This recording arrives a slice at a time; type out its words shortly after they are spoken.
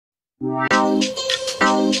Welcome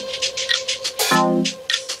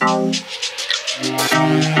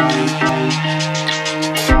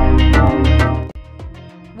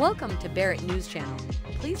to Barrett News Channel.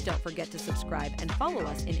 Please don't forget to subscribe and follow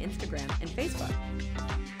us in Instagram and Facebook.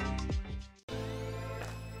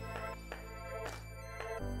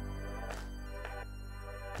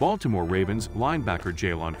 Baltimore Ravens linebacker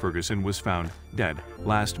Jaylon Ferguson was found dead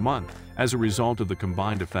last month as a result of the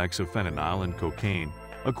combined effects of fentanyl and cocaine,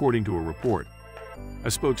 according to a report. A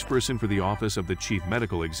spokesperson for the Office of the Chief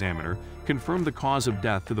Medical Examiner confirmed the cause of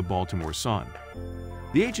death to the Baltimore Sun.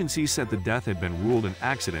 The agency said the death had been ruled an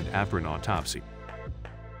accident after an autopsy.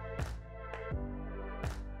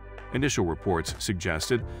 Initial reports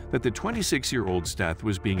suggested that the 26-year-old's death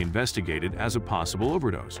was being investigated as a possible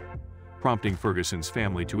overdose, prompting Ferguson's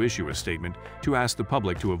family to issue a statement to ask the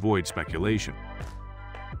public to avoid speculation.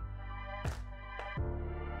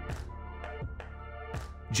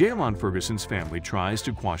 Jaylon Ferguson's family tries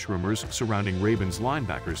to quash rumors surrounding Ravens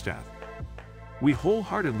linebacker's death. "We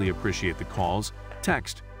wholeheartedly appreciate the calls,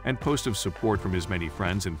 text, and post of support from his many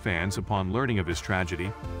friends and fans upon learning of his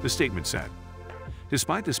tragedy," the statement said.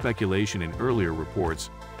 Despite the speculation in earlier reports,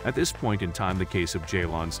 at this point in time the case of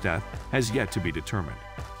Jaylon's death has yet to be determined.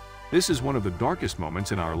 "This is one of the darkest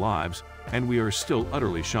moments in our lives, and we are still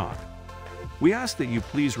utterly shocked. We ask that you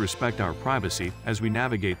please respect our privacy as we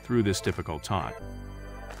navigate through this difficult time."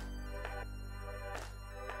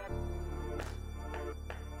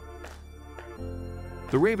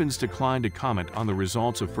 The Ravens declined to comment on the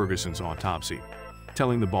results of Ferguson's autopsy,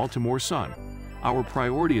 telling the Baltimore Sun, "Our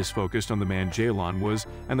priority is focused on the man Jaylon was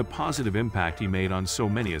and the positive impact he made on so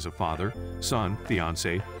many as a father, son,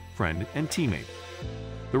 fiancé, friend, and teammate."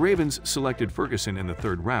 The Ravens selected Ferguson in the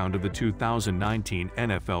third round of the 2019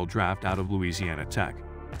 NFL Draft out of Louisiana Tech.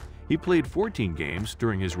 He played 14 games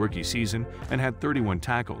during his rookie season and had 31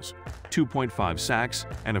 tackles, 2.5 sacks,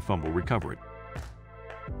 and a fumble recovered.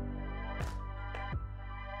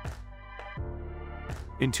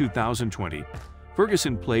 In 2020,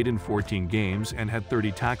 Ferguson played in 14 games and had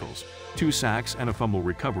 30 tackles, 2 sacks, and a fumble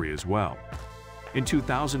recovery as well. In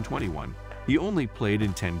 2021, he only played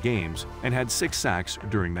in 10 games and had 6 sacks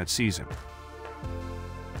during that season.